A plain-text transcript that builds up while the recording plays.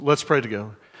Let's pray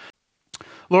together.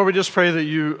 Lord, we just pray that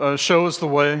you show us the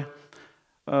way,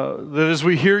 that as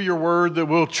we hear your word, that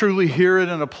we'll truly hear it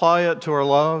and apply it to our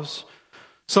lives.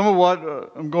 Some of what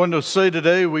I'm going to say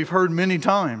today, we've heard many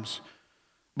times,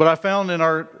 but I found in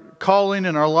our calling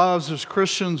in our lives as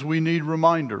Christians, we need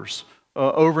reminders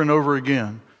over and over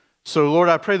again. So, Lord,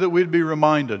 I pray that we'd be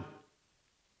reminded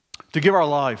to give our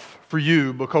life for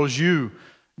you because you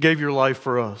gave your life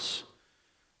for us.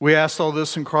 We ask all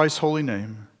this in Christ's holy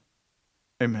name.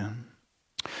 Amen.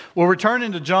 We'll return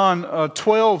into John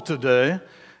 12 today,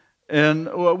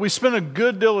 and we spent a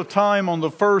good deal of time on the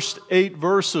first 8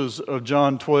 verses of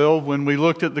John 12 when we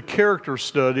looked at the character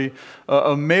study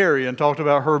of Mary and talked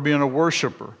about her being a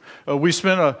worshiper. We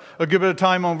spent a good bit of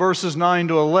time on verses 9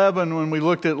 to 11 when we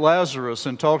looked at Lazarus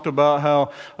and talked about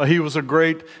how he was a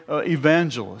great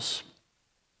evangelist.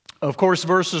 Of course,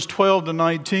 verses 12 to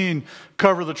 19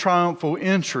 cover the triumphal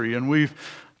entry, and we've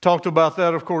talked about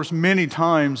that, of course, many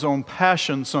times on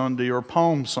Passion Sunday or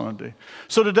Palm Sunday.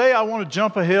 So today I want to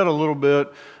jump ahead a little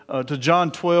bit to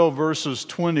John 12, verses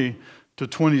 20 to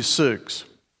 26.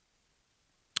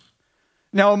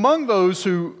 Now, among those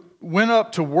who went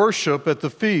up to worship at the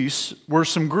feast were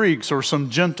some Greeks or some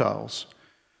Gentiles.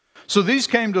 So these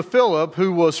came to Philip,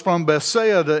 who was from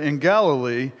Bethsaida in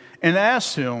Galilee, and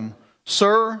asked him,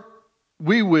 "Sir,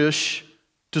 we wish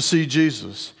to see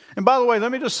Jesus." And by the way,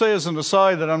 let me just say as an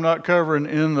aside that I'm not covering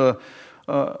in the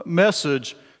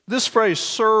message, this phrase,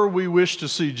 "Sir, we wish to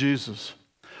see Jesus."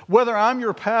 Whether I'm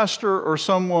your pastor or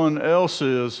someone else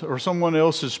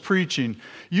is preaching,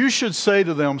 you should say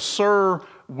to them, "Sir,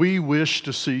 we wish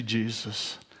to see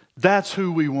Jesus." That's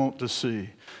who we want to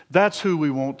see. That's who we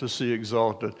want to see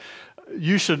exalted.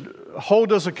 You should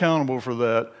hold us accountable for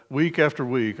that week after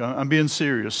week. I'm being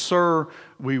serious. "Sir,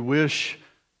 we wish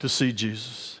to see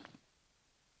Jesus."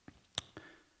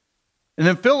 And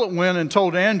then Philip went and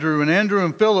told Andrew, and Andrew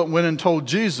and Philip went and told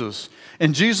Jesus.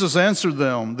 And Jesus answered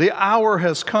them, "The hour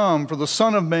has come for the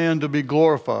Son of Man to be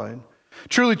glorified.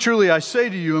 Truly, truly, I say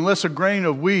to you, unless a grain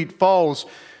of wheat falls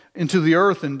into the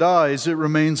earth and dies, it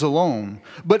remains alone.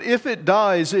 But if it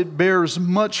dies, it bears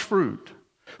much fruit.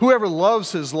 Whoever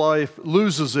loves his life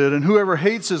loses it, and whoever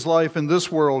hates his life in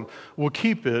this world will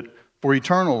keep it for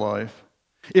eternal life.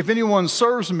 If anyone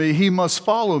serves me, he must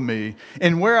follow me,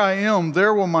 and where I am,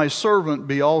 there will my servant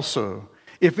be also.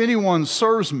 If anyone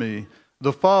serves me,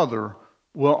 the Father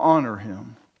will honor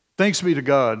him." Thanks be to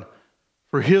God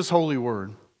for his holy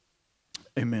word.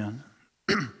 Amen.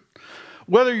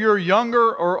 Whether you're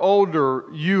younger or older,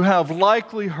 you have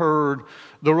likely heard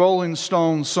the Rolling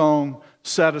Stones song,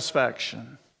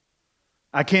 "Satisfaction."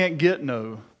 I can't get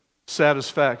no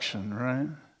satisfaction, right?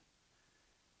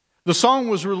 The song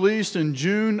was released in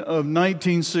June of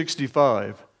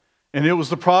 1965, and it was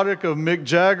the product of Mick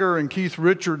Jagger and Keith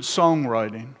Richards'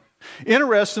 songwriting.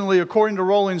 Interestingly, according to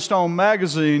Rolling Stone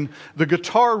magazine, the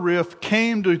guitar riff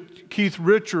came to Keith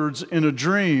Richards in a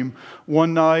dream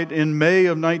one night in May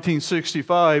of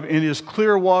 1965 in his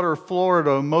Clearwater,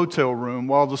 Florida motel room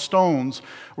while the Stones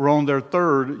were on their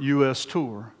 3rd U.S.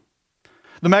 tour.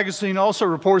 The magazine also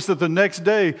reports that the next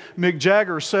day, Mick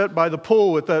Jagger sat by the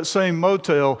pool at that same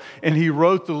motel and he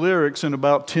wrote the lyrics in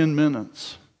about 10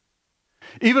 minutes.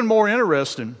 Even more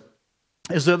interesting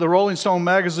is that the Rolling Stone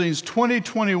magazine's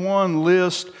 2021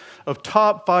 list of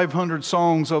top 500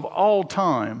 songs of all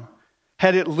time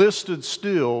had it listed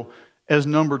still as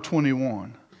number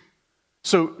 21.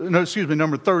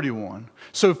 Number 31.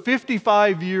 So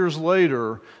 55 years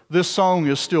later, this song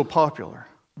is still popular.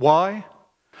 Why?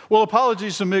 Well,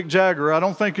 apologies to Mick Jagger. I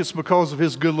don't think it's because of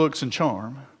his good looks and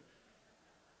charm.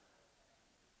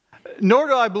 Nor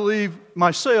do I believe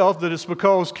myself that it's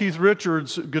because Keith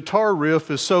Richards' guitar riff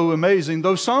is so amazing,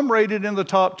 though some rate it in the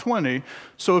top 20,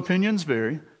 so opinions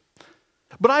vary.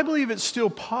 But I believe it's still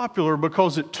popular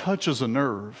because it touches a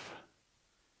nerve.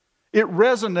 It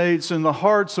resonates in the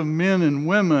hearts of men and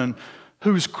women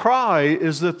whose cry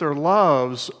is that their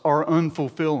lives are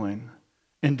unfulfilling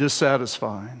and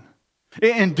dissatisfying.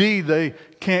 Indeed, they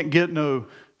can't get no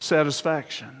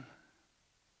satisfaction.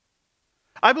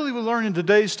 I believe we learn in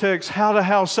today's text how to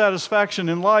have satisfaction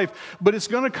in life, but it's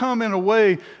going to come in a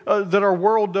way that our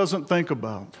world doesn't think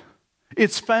about.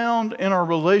 It's found in our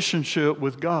relationship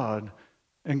with God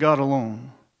and God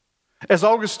alone. As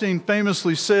Augustine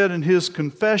famously said in his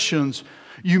Confessions,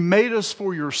 "You made us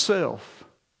for yourself,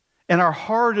 and our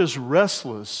heart is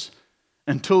restless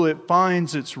until it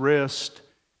finds its rest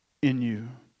in you."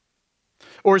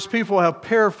 Or as people have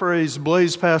paraphrased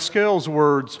Blaise Pascal's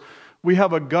words, we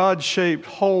have a God-shaped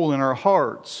hole in our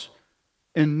hearts,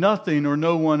 and nothing or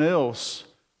no one else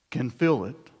can fill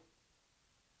it.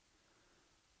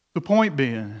 The point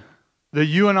being, that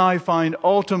you and I find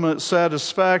ultimate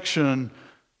satisfaction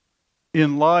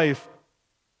in life,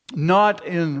 not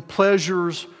in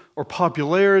pleasures or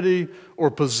popularity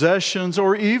or possessions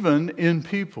or even in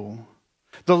people.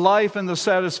 The life and the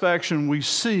satisfaction we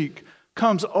seek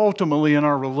comes ultimately in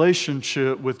our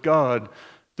relationship with God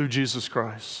through Jesus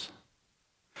Christ.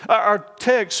 Our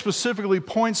text specifically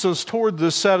points us toward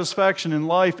this satisfaction in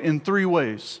life in three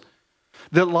ways.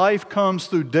 That life comes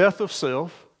through death of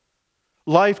self,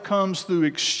 life comes through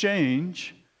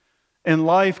exchange, and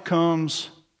life comes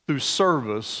through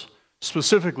service,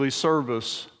 specifically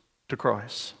service to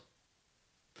Christ.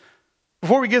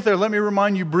 Before we get there, let me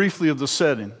remind you briefly of the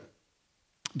setting.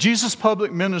 Jesus'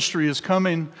 public ministry is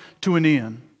coming to an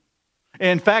end.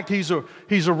 In fact, he's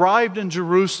arrived in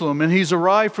Jerusalem, and he's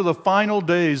arrived for the final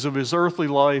days of his earthly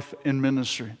life and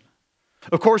ministry.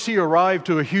 Of course, he arrived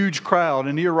to a huge crowd,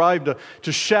 and he arrived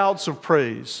to shouts of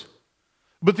praise.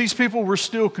 But these people were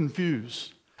still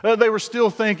confused. They were still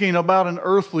thinking about an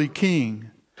earthly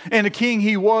king. And a king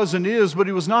he was and is, but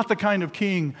he was not the kind of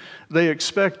king they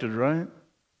expected, right?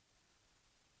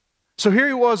 So here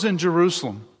he was in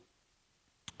Jerusalem.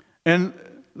 And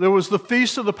there was the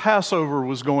feast of the Passover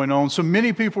was going on, so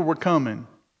many people were coming.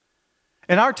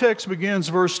 And our text begins,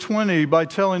 verse 20, by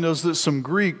telling us that some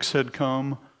Greeks had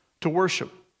come to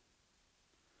worship.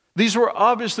 These were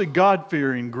obviously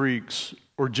God-fearing Greeks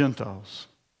or Gentiles.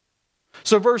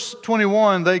 So verse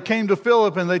 21, they came to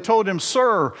Philip and they told him,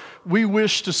 "Sir, we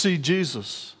wish to see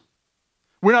Jesus."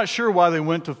 We're not sure why they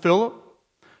went to Philip.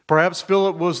 Perhaps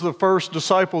Philip was the first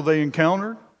disciple they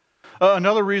encountered.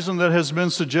 Another reason that has been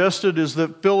suggested is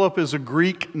that Philip is a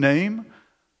Greek name.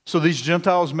 So these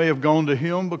Gentiles may have gone to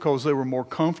him because they were more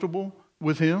comfortable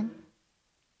with him.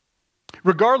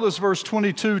 Regardless, verse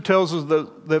 22 tells us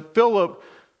that Philip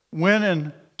went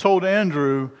and told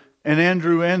Andrew, and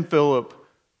Andrew and Philip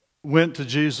went to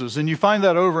Jesus. And you find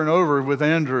that over and over with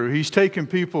Andrew. He's taking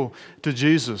people to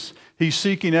Jesus. He's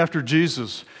seeking after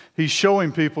Jesus. He's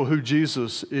showing people who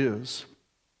Jesus is.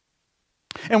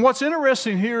 And what's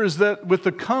interesting here is that with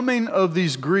the coming of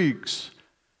these Greeks,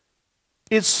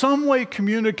 it's some way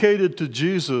communicated to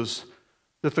Jesus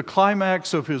that the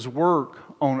climax of his work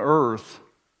on earth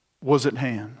was at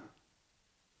hand.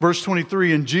 Verse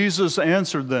 23, and Jesus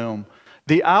answered them,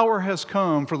 "The hour has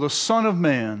come for the Son of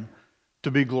Man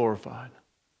to be glorified."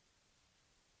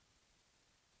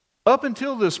 Up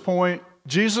until this point,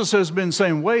 Jesus has been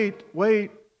saying, wait,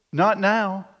 not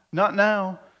now, not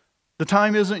now. The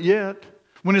time isn't yet.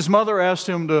 When his mother asked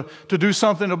him to do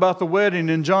something about the wedding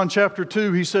in John chapter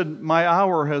 2, he said, "My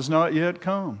hour has not yet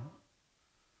come."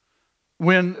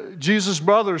 When Jesus'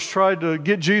 brothers tried to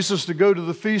get Jesus to go to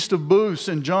the Feast of Booths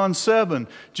in John 7,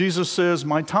 Jesus says,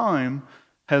 "My time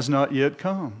has not yet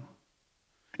come."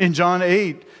 In John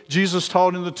 8, Jesus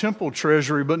taught in the temple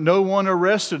treasury, but no one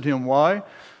arrested him. Why?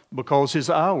 Because his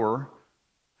hour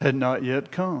had not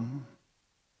yet come.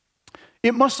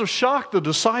 It must have shocked the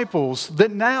disciples that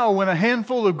now when a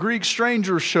handful of Greek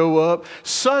strangers show up,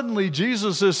 suddenly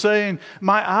Jesus is saying,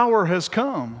 "My hour has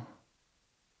come."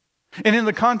 And in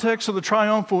the context of the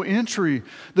triumphal entry,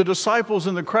 the disciples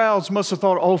and the crowds must have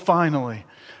thought, "Oh, finally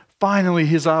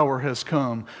his hour has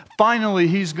come. Finally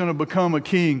he's going to become a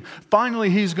king. Finally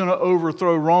he's going to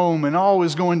overthrow Rome and all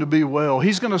is going to be well.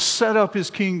 He's going to set up his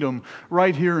kingdom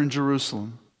right here in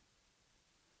Jerusalem."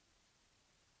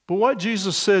 But what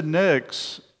Jesus said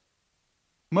next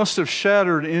must have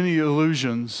shattered any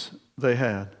illusions they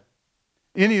had,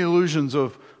 any illusions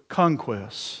of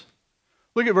conquest.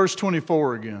 Look at verse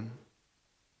 24 again.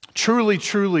 "Truly,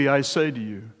 truly, I say to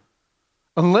you,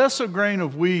 unless a grain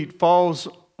of wheat falls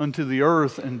unto the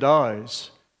earth and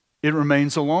dies, it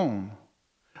remains alone.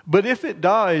 But if it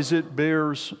dies, it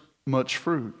bears much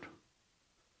fruit."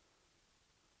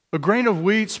 A grain of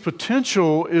wheat's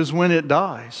potential is when it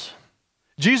dies.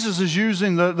 Jesus is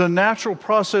using the natural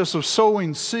process of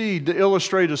sowing seed to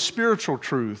illustrate a spiritual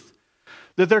truth,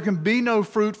 that there can be no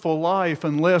fruitful life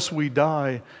unless we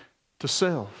die to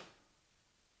self.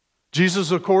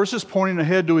 Jesus, of course, is pointing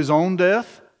ahead to his own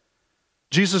death.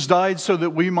 Jesus died so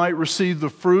that we might receive the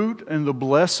fruit and the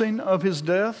blessing of his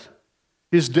death.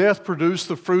 His death produced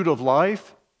the fruit of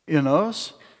life in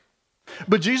us.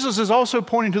 But Jesus is also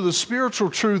pointing to the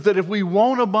spiritual truth that if we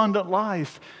want abundant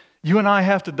life, you and I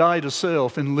have to die to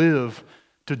self and live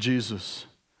to Jesus.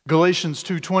 Galatians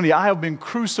 2:20, "I have been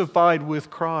crucified with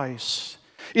Christ.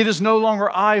 It is no longer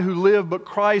I who live, but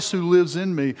Christ who lives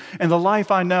in me. And the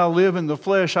life I now live in the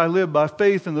flesh, I live by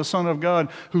faith in the Son of God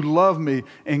who loved me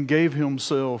and gave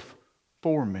himself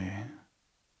for me."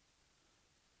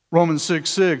 Romans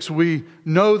 6:6, "We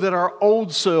know that our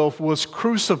old self was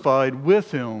crucified with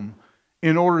him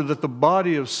in order that the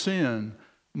body of sin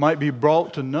might be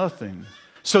brought to nothing,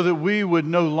 so that we would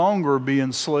no longer be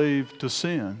enslaved to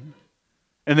sin.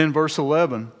 And then verse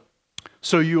 11,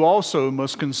 so you also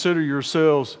must consider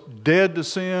yourselves dead to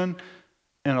sin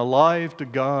and alive to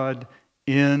God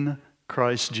in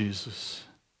Christ Jesus.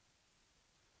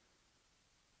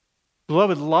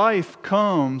 Beloved, life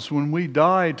comes when we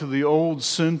die to the old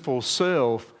sinful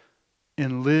self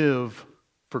and live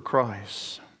for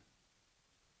Christ.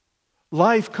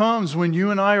 Life comes when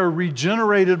you and I are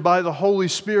regenerated by the Holy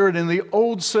Spirit and the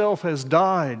old self has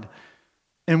died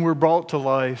and we're brought to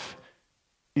life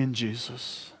in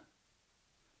Jesus.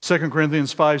 2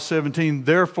 Corinthians 5:17,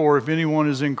 therefore, if anyone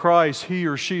is in Christ, he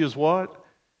or she is what?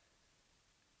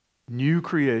 New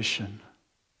creation.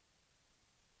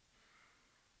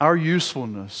 Our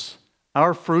usefulness,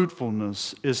 our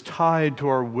fruitfulness is tied to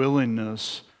our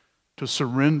willingness to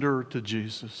surrender to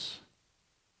Jesus.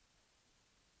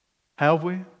 Have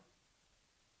we?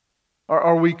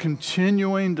 Are we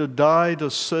continuing to die to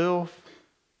self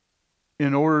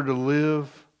in order to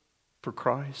live for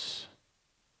Christ?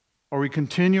 Are we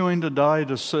continuing to die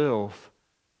to self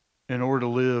in order to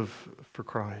live for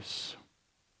Christ?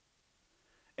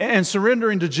 And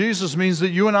surrendering to Jesus means that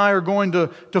you and I are going to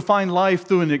find life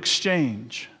through an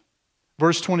exchange.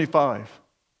 Verse 25.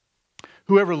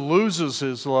 Whoever loves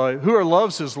his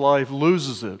life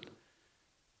loses it.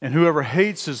 And whoever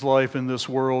hates his life in this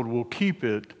world will keep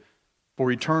it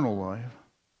for eternal life.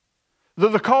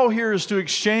 The call here is to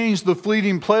exchange the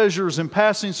fleeting pleasures and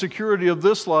passing security of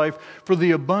this life for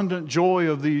the abundant joy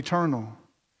of the eternal.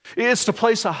 It's to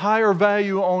place a higher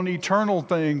value on eternal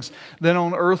things than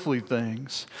on earthly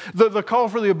things. The call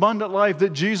for the abundant life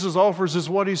that Jesus offers is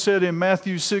what he said in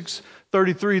Matthew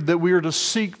 6:33, that we are to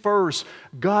seek first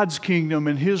God's kingdom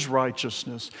and his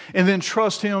righteousness, and then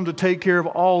trust him to take care of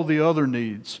all the other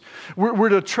needs. We're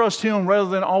to trust him rather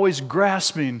than always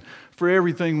grasping for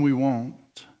everything we want.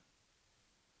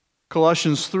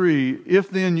 Colossians 3, if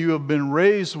then you have been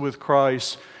raised with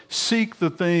Christ, seek the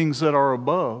things that are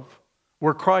above,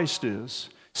 where Christ is,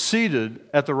 seated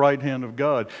at the right hand of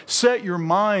God. Set your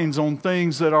minds on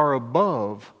things that are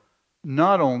above,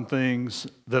 not on things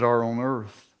that are on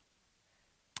earth.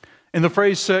 And the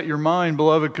phrase set your mind,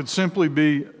 beloved, could simply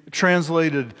be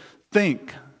translated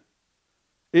think.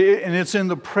 And it's in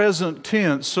the present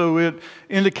tense, so it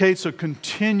indicates a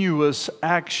continuous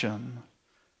action.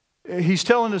 He's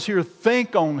telling us here,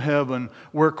 think on heaven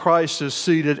where Christ is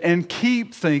seated and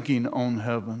keep thinking on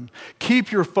heaven.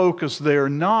 Keep your focus there,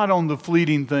 not on the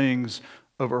fleeting things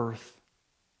of earth.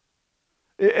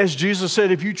 As Jesus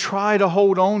said, if you try to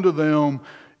hold on to them,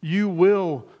 you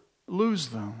will lose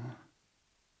them.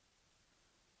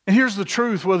 And here's the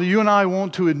truth, whether you and I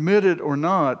want to admit it or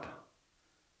not,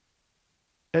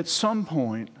 at some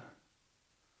point,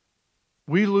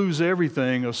 we lose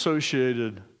everything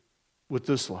associated with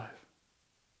this life.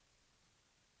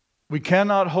 We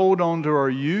cannot hold on to our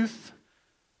youth,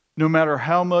 no matter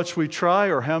how much we try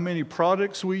or how many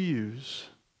products we use.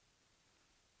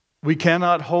 We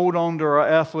cannot hold on to our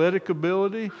athletic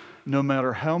ability, no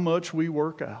matter how much we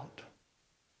work out.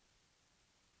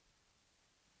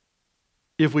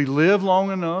 If we live long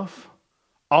enough,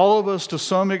 all of us to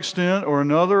some extent or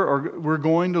another, we're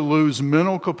going to lose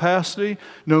mental capacity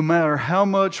no matter how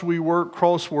much we work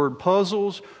crossword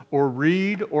puzzles or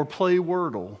read or play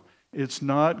Wordle. It's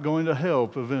not going to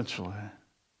help eventually.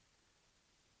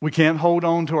 We can't hold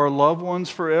on to our loved ones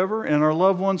forever, and our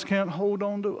loved ones can't hold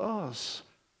on to us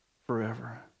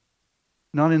forever.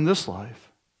 Not in this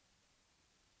life.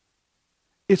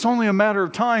 It's only a matter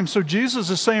of time. So Jesus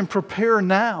is saying, prepare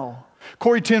now.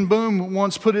 Corrie ten Boom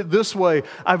once put it this way,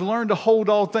 I've learned to hold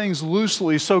all things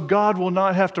loosely so God will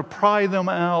not have to pry them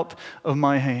out of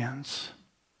my hands.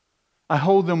 I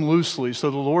hold them loosely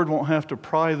so the Lord won't have to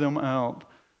pry them out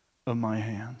of my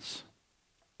hands.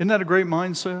 Isn't that a great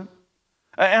mindset?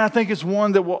 And I think it's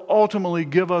one that will ultimately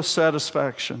give us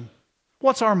satisfaction.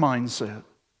 What's our mindset?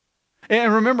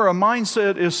 And remember, a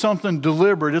mindset is something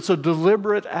deliberate. It's a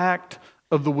deliberate act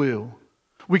of the will.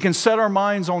 We can set our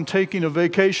minds on taking a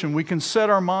vacation. We can set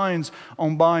our minds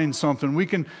on buying something. We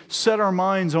can set our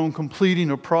minds on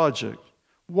completing a project.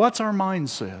 What's our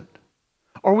mindset?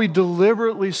 Are we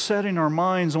deliberately setting our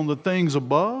minds on the things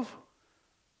above,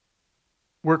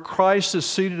 where Christ is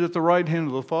seated at the right hand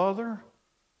of the Father?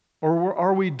 Or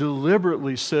are we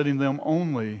deliberately setting them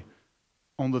only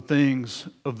on the things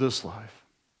of this life?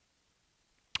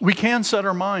 We can set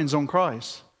our minds on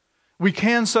Christ. We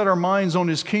can set our minds on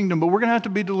his kingdom, but we're going to have to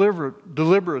be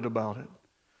deliberate about it.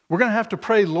 We're going to have to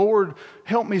pray, Lord,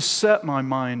 help me set my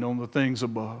mind on the things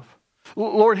above.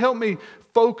 Lord, help me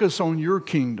focus on your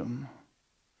kingdom.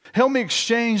 Help me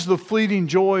exchange the fleeting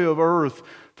joy of earth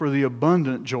for the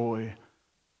abundant joy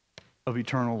of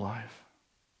eternal life.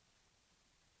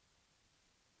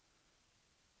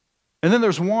 And then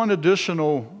there's one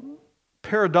additional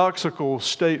paradoxical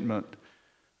statement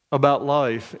about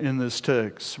life in this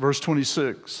text. Verse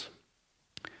 26.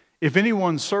 If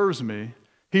anyone serves me,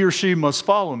 he or she must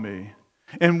follow me.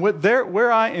 And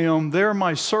where I am, there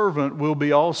my servant will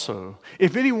be also.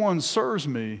 If anyone serves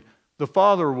me, the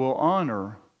Father will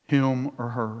honor him or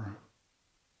her.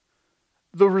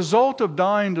 The result of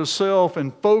dying to self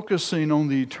and focusing on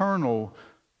the eternal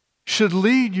should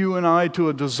lead you and I to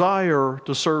a desire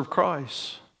to serve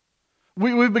Christ.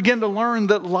 We begin to learn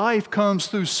that life comes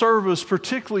through service,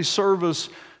 particularly service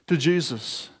to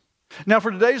Jesus. Now,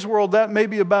 for today's world, that may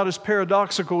be about as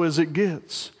paradoxical as it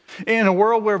gets. In a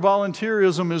world where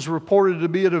volunteerism is reported to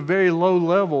be at a very low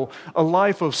level, a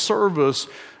life of service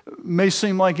may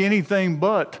seem like anything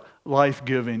but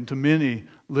life-giving to many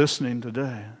listening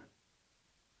today.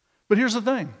 But here's the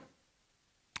thing.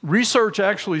 Research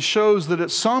actually shows that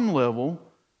at some level,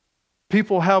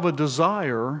 people have a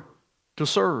desire to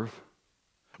serve.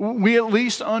 We at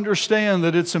least understand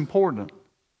that it's important.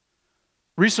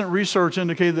 Recent research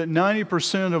indicated that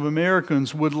 90% of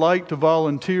Americans would like to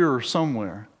volunteer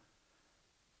somewhere.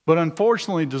 But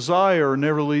unfortunately, desire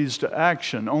never leads to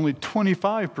action. Only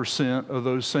 25% of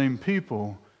those same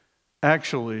people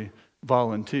actually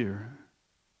volunteer.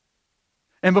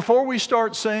 And before we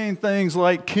start saying things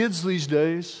like kids these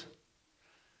days,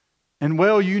 and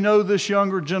well, you know this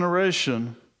younger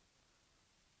generation,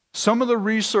 some of the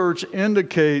research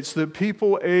indicates that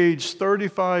people aged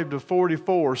 35 to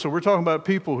 44, so we're talking about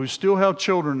people who still have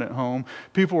children at home,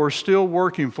 people who are still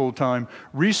working full time,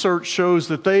 research shows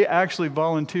that they actually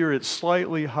volunteer at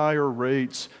slightly higher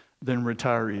rates than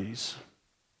retirees.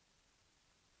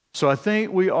 So I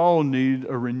think we all need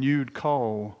a renewed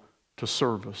call to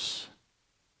service.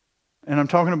 And I'm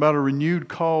talking about a renewed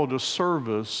call to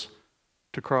service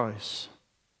to Christ.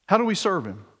 How do we serve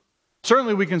Him?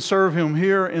 Certainly we can serve Him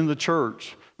here in the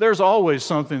church. There's always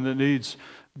something that needs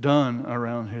done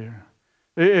around here.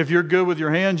 If you're good with your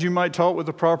hands, you might talk with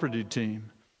the property team.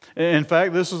 In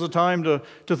fact, this is a time to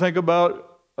think about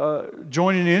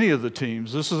joining any of the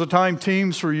teams. This is a time,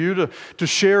 teams, for you to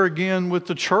share again with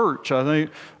the church, I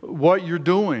think, what you're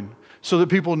doing, so that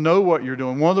people know what you're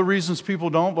doing. One of the reasons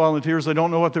people don't volunteer is they don't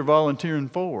know what they're volunteering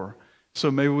for. So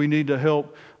maybe we need to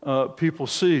help people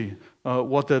see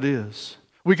what that is.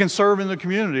 We can serve in the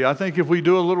community. I think if we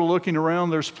do a little looking around,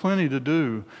 there's plenty to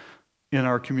do in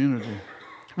our community.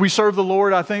 We serve the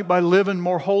Lord, I think, by living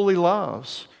more holy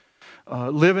lives,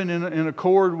 living in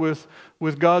accord with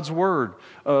God's Word.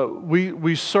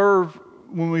 We serve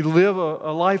when we live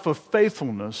a life of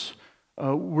faithfulness.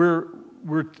 We're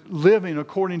living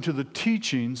according to the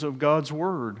teachings of God's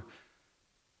Word,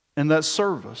 and that's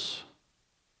service.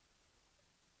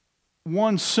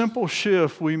 One simple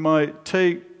shift we might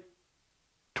take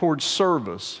towards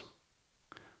service.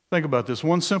 Think about this.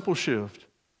 One simple shift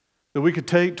that we could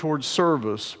take towards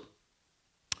service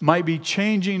might be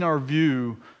changing our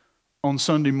view on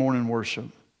Sunday morning worship.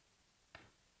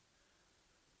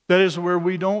 That is, where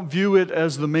we don't view it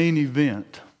as the main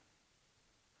event,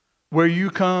 where you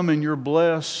come and you're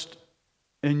blessed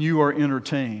and you are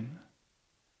entertained.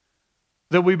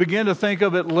 That we begin to think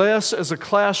of it less as a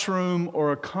classroom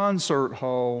or a concert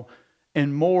hall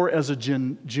and more as a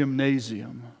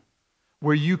gymnasium,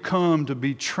 where you come to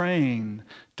be trained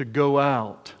to go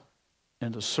out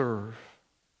and to serve.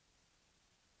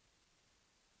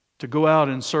 To go out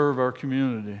and serve our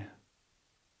community.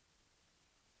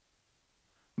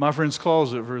 My friend's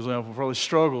closet, for example, probably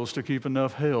struggles to keep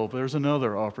enough help. There's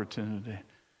another opportunity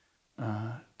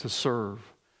to serve.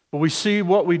 But we see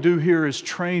what we do here is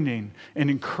training and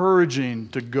encouraging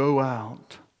to go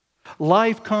out.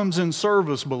 Life comes in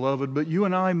service, beloved, but you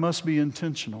and I must be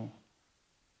intentional.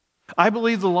 I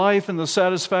believe the life and the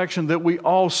satisfaction that we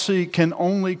all seek can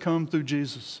only come through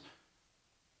Jesus.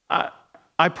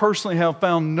 I personally have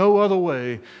found no other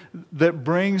way that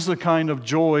brings the kind of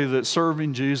joy that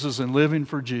serving Jesus and living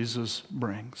for Jesus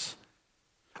brings.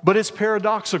 But it's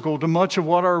paradoxical to much of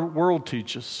what our world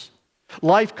teaches.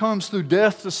 Life comes through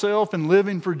death to self and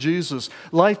living for Jesus.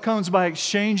 Life comes by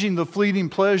exchanging the fleeting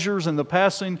pleasures and the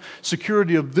passing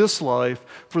security of this life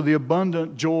for the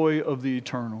abundant joy of the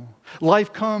eternal.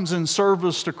 Life comes in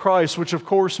service to Christ, which of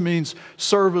course means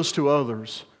service to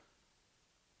others.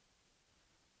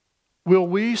 Will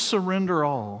we surrender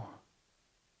all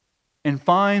and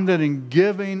find that in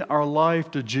giving our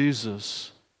life to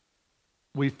Jesus,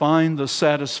 we find the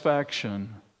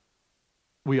satisfaction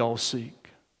we all seek?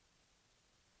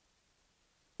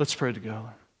 Let's pray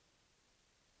together.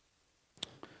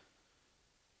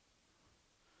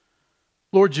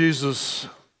 Lord Jesus,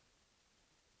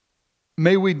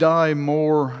 may we die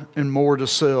more and more to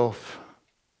self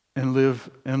and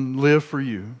live for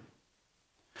you.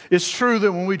 It's true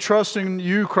that when we trust in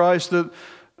you, Christ, that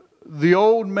the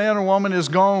old man or woman is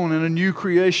gone and a new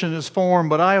creation is formed,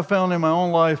 but I have found in my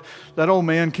own life that old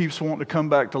man keeps wanting to come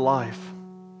back to life.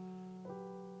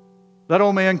 That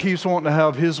old man keeps wanting to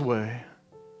have his way.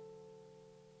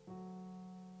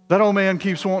 That old man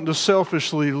keeps wanting to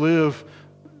selfishly live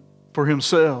for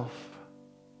himself.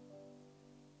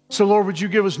 So Lord, would you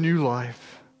give us new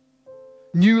life?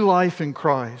 New life in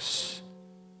Christ.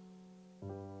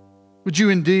 Would you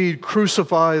indeed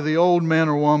crucify the old man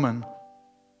or woman,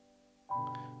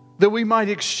 that we might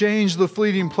exchange the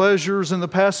fleeting pleasures and the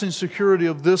passing security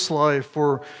of this life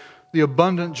for the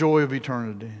abundant joy of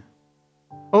eternity.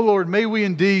 Oh Lord, may we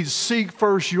indeed seek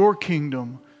first your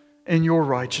kingdom and your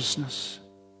righteousness.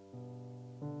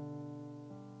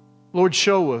 Lord,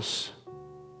 show us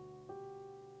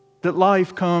that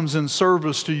life comes in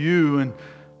service to you, and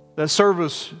that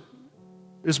service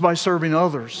is by serving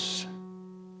others.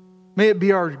 May it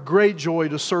be our great joy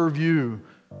to serve you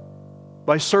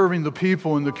by serving the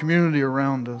people in the community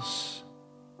around us.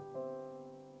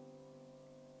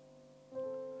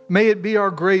 May it be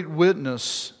our great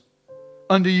witness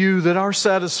unto you that our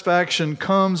satisfaction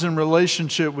comes in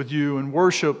relationship with you and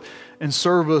worship and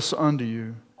service unto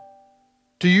you.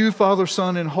 To you, Father,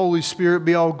 Son, and Holy Spirit,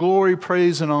 be all glory,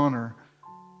 praise, and honor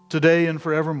today and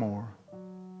forevermore.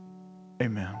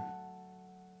 Amen.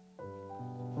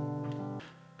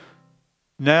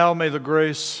 Now may the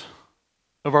grace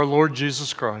of our Lord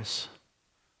Jesus Christ,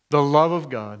 the love of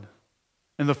God,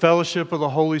 and the fellowship of the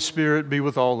Holy Spirit be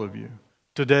with all of you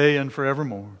today and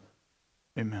forevermore.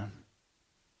 Amen.